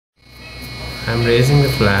I'm raising the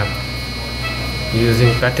flap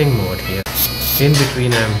using cutting mode here. In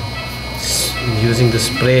between I'm using the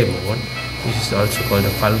spray mode, which is also called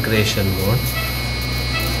the fulguration mode.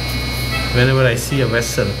 Whenever I see a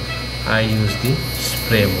vessel, I use the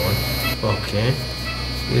spray mode. Okay,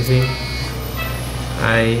 you see,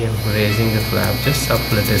 I am raising the flap just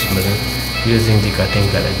subplatismally using the cutting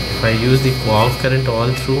current. If I use the quark current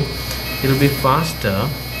all through, it will be faster,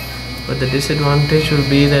 but the disadvantage will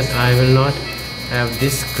be that I will not have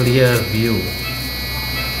this clear view.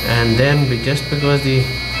 And then just because the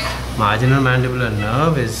marginal mandibular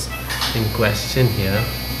nerve is in question here,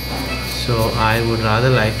 so I would rather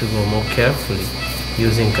like to go more carefully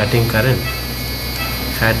using cutting current.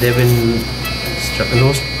 Had there been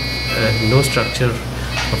no structure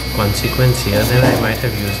of consequence here, then I might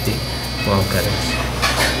have used the quark currents.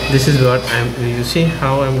 This is what you see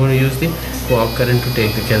how I'm going to use the quark current to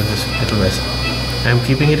take this little vessel. I'm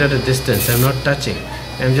keeping it at a distance, I'm not touching,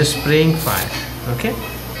 I'm just spraying fire. Okay,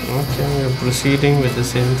 we are proceeding with the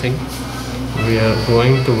same thing. We are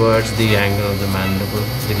going towards the angle of the mandible,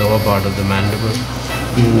 the lower part of the mandible.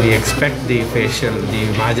 We expect the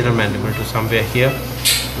marginal mandible to somewhere here.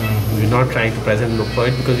 We're not trying to present look for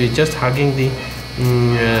it because we're just hugging the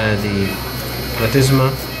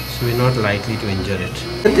platysma, so we're not likely to injure it.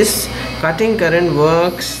 This cutting current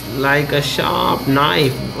works like a sharp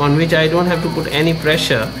knife on which I don't have to put any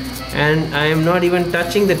pressure, and I am not even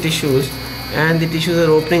touching the tissues, and the tissues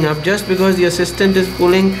are opening up just because the assistant is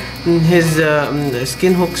pulling his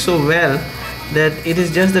skin hook so well that it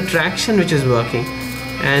is just the traction which is working.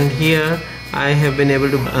 And here I have been able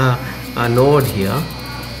to a node here.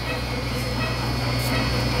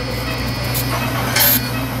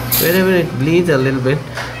 Wherever it bleeds a little bit,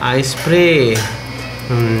 I spray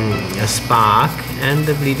a spark and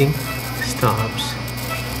the bleeding stops.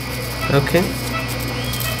 Okay.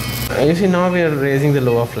 You see, now we are raising the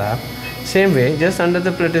lower flap. Same way, just under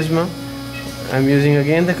the platysma, I'm using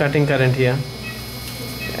again the cutting current here.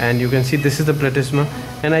 And you can see this is the platysma,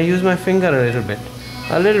 and I use my finger a little bit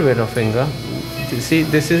of finger. You see,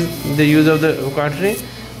 this is the use of the cautery,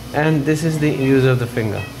 and this is the use of the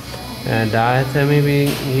finger. And diathermy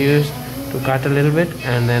being used to cut a little bit,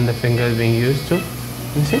 and then the finger is being used to,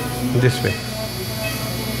 you see, this way.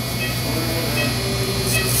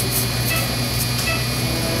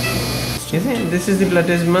 You see, this is the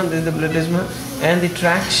platysma, and the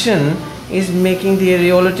traction is making the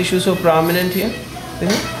areolar tissue so prominent here.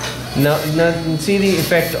 Now see the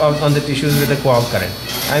effect on the tissues with the quark current.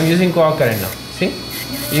 I am using quark current now. See,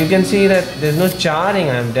 you can see that there is no charring.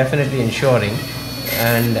 I am definitely ensuring,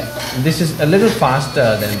 and this is a little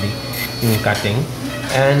faster than the cutting.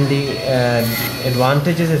 And the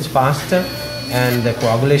advantage is it's faster, and the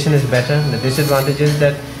coagulation is better. The disadvantage is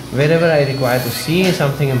that wherever I require to see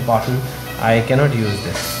something important, I cannot use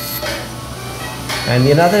this. And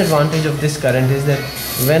the other advantage of this current is that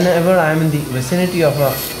whenever I am in the vicinity of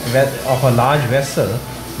a large vessel,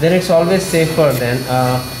 then it's always safer than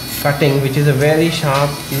cutting, which is a very sharp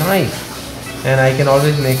knife, and I can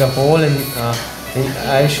always make a hole in.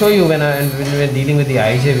 I'll show you when we're dealing with the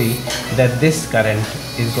IJV that this current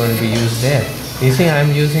is going to be used there. You see,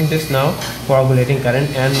 I'm using this now, coagulating current,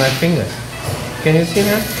 and my fingers. Can you see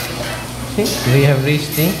that? See, we have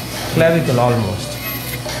reached the clavicle almost.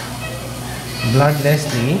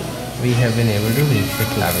 Bloodlessly, we have been able to reach the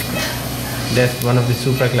clavicle. That's one of the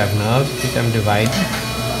supraclav nerves which I'm dividing.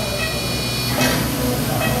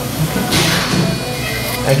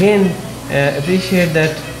 Okay. Again, appreciate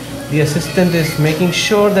that the assistant is making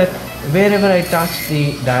sure that wherever I touch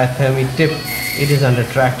the diathermy tip, it is under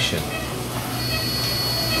traction.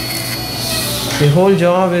 The whole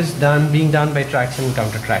job is being done by traction and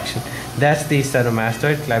counter traction. That's the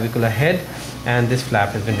sternomastoid clavicular head, and this flap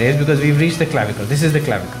has been raised because we've reached the clavicle. This is the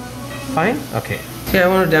clavicle. Fine? Okay. Here I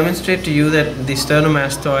want to demonstrate to you that the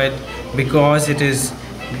sternomastoid, because it is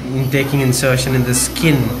taking insertion in the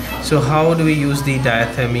skin, so how do we use the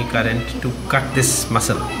diathermy current to cut this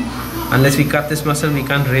muscle? Unless we cut this muscle, we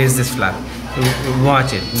can't raise this flap.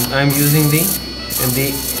 Watch it. I'm using the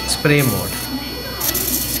spray mode.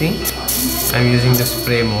 See? I'm using the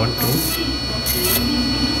spray mode to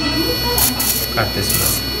cut this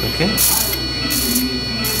muscle. Okay?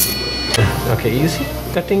 Okay, you see,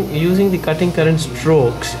 using the cutting current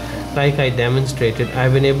strokes like I demonstrated,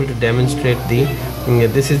 I've been able to demonstrate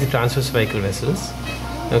this is the transverse cervical vessels.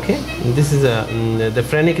 Okay, this is the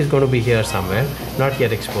phrenic is going to be here somewhere, not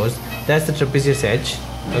yet exposed. That's the trapezius edge.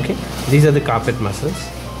 Okay, these are the carpet muscles,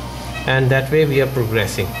 and that way we are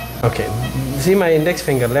progressing. Okay, see, my index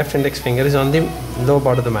finger, left index finger, is on the lower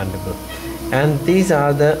part of the mandible, and these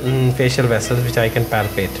are the facial vessels which I can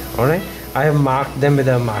palpate. All right, I have marked them with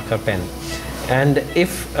a marker pen. And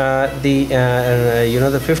if the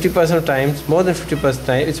 50% of times, more than 50% of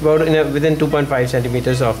time, it's about within 2.5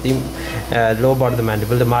 centimeters of the lower part of the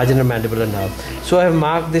mandible, the marginal mandibular nerve. So I have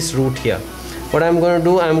marked this root here. What I'm going to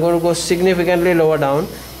do, I'm going to go significantly lower down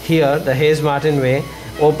here, the Hayes-Martin way,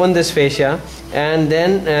 open this fascia, and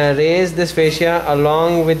then raise this fascia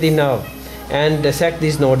along with the nerve and dissect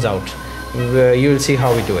these nodes out. You will see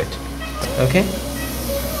how we do it. Okay,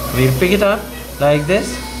 we'll pick it up like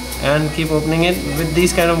this and keep opening it with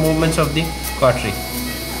these kind of movements of the cautery,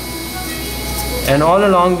 and all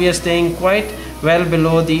along we are staying quite well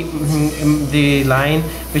below the line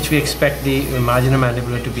which we expect the marginal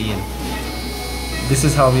mandibular to be in. This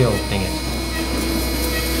is how we are opening it.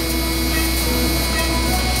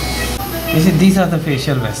 You see, these are the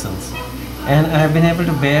facial vessels, and I have been able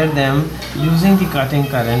to bear them using the cutting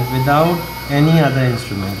current without any other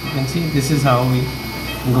instrument. You can see this is how we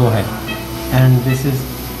go ahead, and this is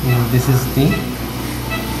the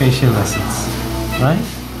facial vessels, right?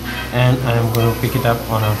 And I am going to pick it up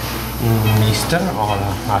on a meester or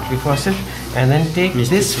a artery faucet, and then take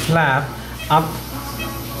this flap up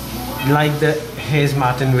like the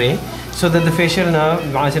Hayes-Martin way, so that the facial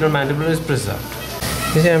nerve, marginal mandibular, is preserved.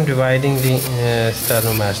 You see, I am dividing the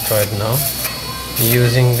sternomastoid now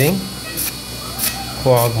using the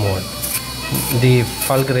quag mode, the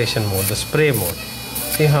fulguration mode, the spray mode.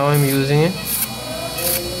 See how I am using it?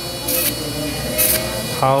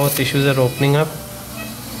 How tissues are opening up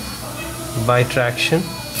by traction.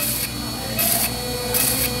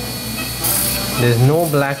 There is no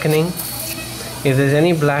blackening. If there is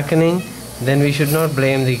any blackening, then we should not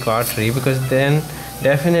blame the cautery, because then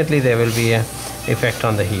definitely there will be an effect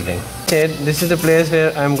on the healing. This is the place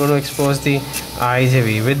where I am going to expose the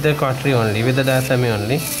IJV with the cautery only, with the diathermy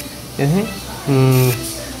only. You see?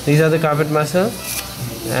 These are the carpet muscle,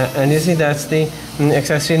 and you see that's the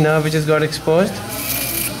accessory nerve which has got exposed.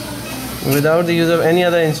 Without the use of any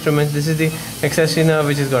other instrument, this is the accessory nerve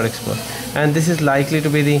which has got exposed, and this is likely to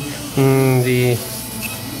be the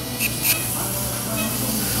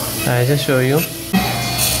I just show you.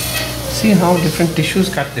 See how different tissues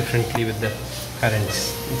cut differently with the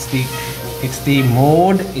currents. It's the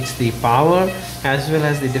mode, it's the power, as well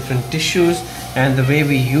as the different tissues, and the way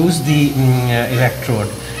we use the electrode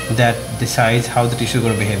that decides how the tissue is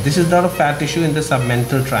going to behave. This is a lot of fat tissue in the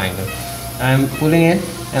submental triangle. I'm pulling it,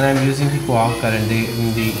 and I'm using the quag current,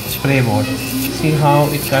 the spray mode. See how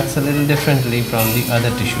it cuts a little differently from the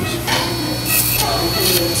other tissues.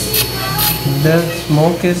 The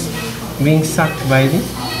smoke is being sucked by the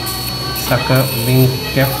sucker, being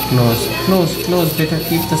kept close. Better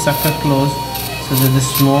keep the sucker closed, so that the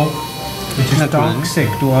smoke, which is toxic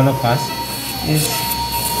to all of us,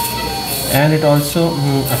 and it also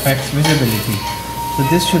affects visibility. So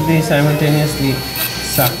this should be simultaneously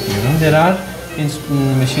sucked. There are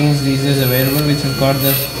machines these days available which have got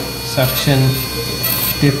the suction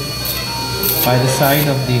tip by the side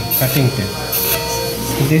of the cutting tip.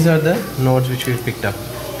 These are the nodes which we've picked up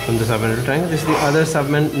from the submental triangle. This is the other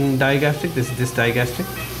digastric. This is this digastric.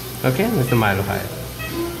 Okay, this is the mylohyoid.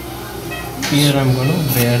 Here I'm going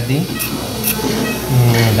to bear the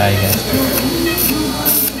digastric.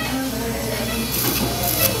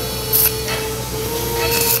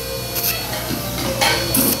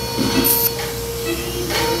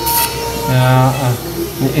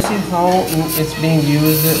 You see how it's being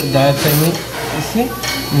used, diathermy. You see,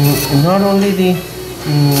 not only the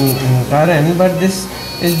current, but this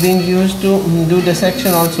is being used to do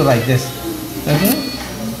dissection also, like this. Okay,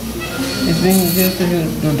 it's being used to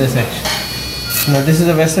do dissection. Now this is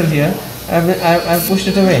a vessel here. I've pushed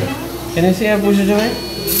it away. Can you see I pushed it away?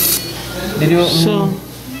 Did you?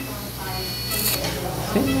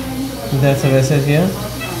 See, that's a vessel here.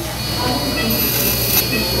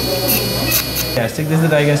 This is the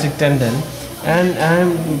digastric tendon, and I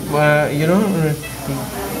am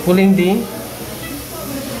pulling the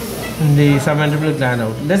submandibular gland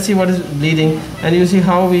out. Let's see what is bleeding, and you see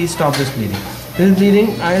how we stop this bleeding. This is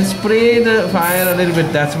bleeding. I'll spray the fire a little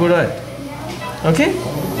bit. That's about it. Okay,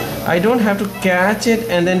 I don't have to catch it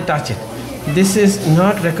and then touch it. This is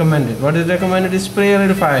not recommended. What is recommended is spray a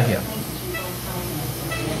little fire here.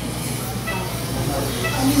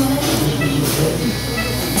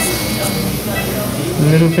 A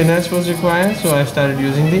little finesse was required, so I started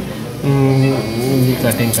using the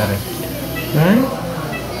cutting current. Right?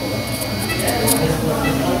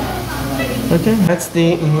 Okay, that's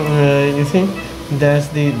the you see, that's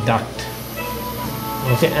the duct.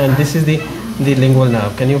 Okay, and this is the lingual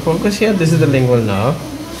nerve. Can you focus here? This is the lingual nerve,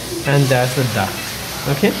 and that's the duct.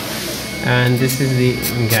 Okay, and this is the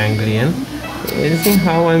ganglion, You see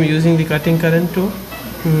how I'm using the cutting current to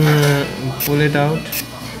pull it out,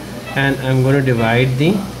 and I'm going to divide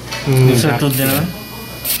the duct here.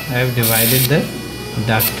 I have divided the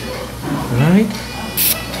duct, right?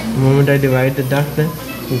 The moment I divide the duct, the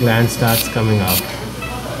gland starts coming out.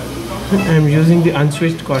 I'm using the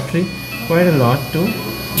unswitched cautery quite a lot to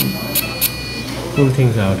pull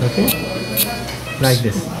things out, okay? Like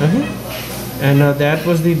this, okay? And now that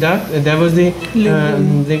was the duct, that was the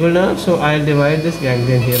lingual nerve, so I'll divide this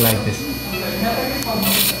ganglion here like this.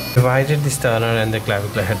 Divided the sternum and the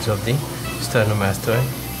clavicular heads of the sternomastoid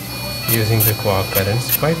using the quark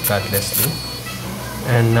currents quite bloodlessly.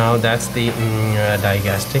 And now that's the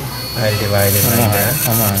digastric. I'll divide it like that.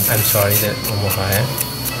 I'm sorry, the omohaya.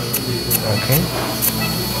 Okay.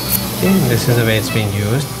 This is the way it's being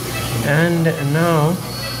used. And now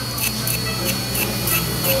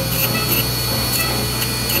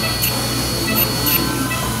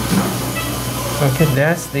okay,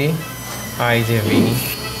 that's the IJV,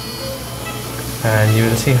 and you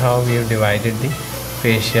will see how we have divided the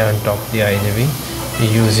fascia on top of the IJV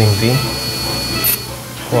using the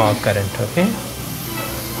quark current, okay?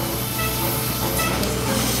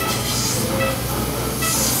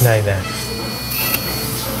 Like that.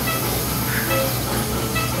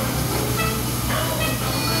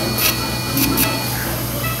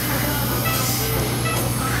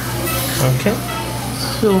 Okay.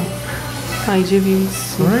 So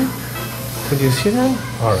IJVs. Alright. Could you see that?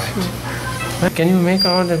 Alright. Can you make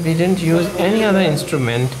out that we didn't use any other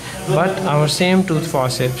instrument but our same tooth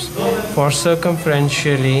forceps for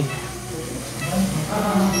circumferentially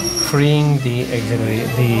freeing the axillary,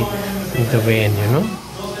 the vein, you know,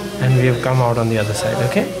 and we have come out on the other side,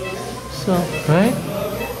 okay? So, right?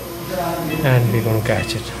 And we're going to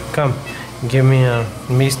catch it. Come, give me a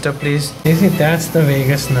meester, please. You see, that's the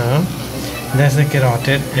vagus nerve, that's the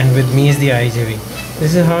carotid, and with me is the IJV.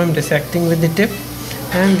 This is how I'm dissecting with the tip,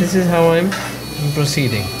 and this is how I'm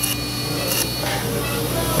proceeding.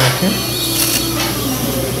 Okay.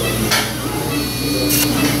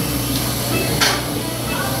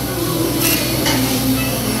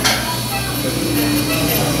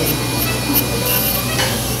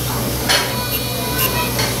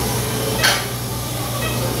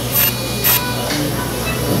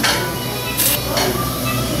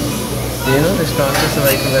 You know, this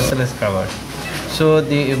transcervical vessel is covered. So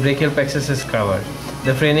the brachial plexus is covered.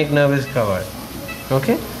 The phrenic nerve is covered.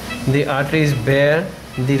 Okay? The artery is bare.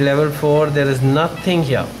 The level 4, there is nothing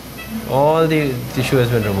here. All the tissue has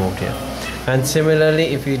been removed here. And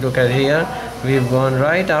similarly, if you look at here, we've gone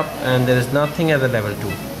right up and there is nothing at the level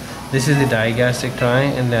 2. This is the digastric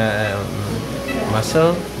triangle and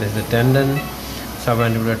muscle. This is the tendon.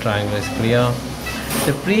 Submandibular triangle is clear.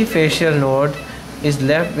 The prefacial node is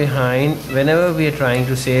left behind whenever we are trying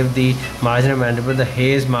to save the marginal mandible the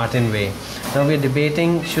Hayes-Martin way. Now we are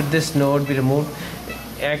debating, should this node be removed?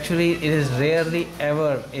 Actually, it is rarely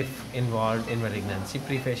ever if involved in malignancy.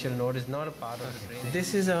 Prefacial node is not a part of the brain.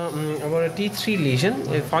 This is about a T3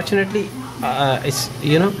 lesion. Fortunately, it's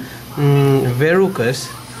verrucous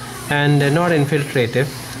and not infiltrative.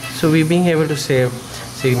 So we're being able to save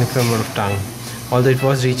significant amount of tongue. Although it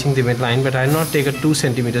was reaching the midline, but I'll not take a 2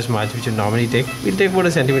 centimeters margin, which you normally take. We'll take about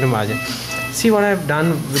a centimeter margin. See what I've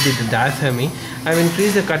done with the diathermy. I've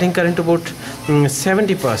increased the cutting current to about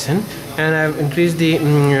 70%, and I've increased the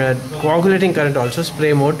coagulating current also,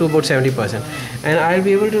 spray mode, to about 70%. And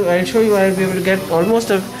I'll show you, I'll be able to get almost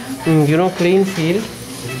a clean field,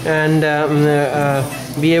 and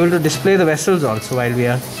be able to display the vessels also while we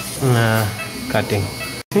are cutting.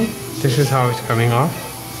 See? This is how it's coming off.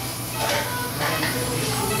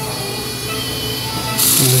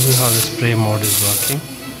 This is how the spray mode is working.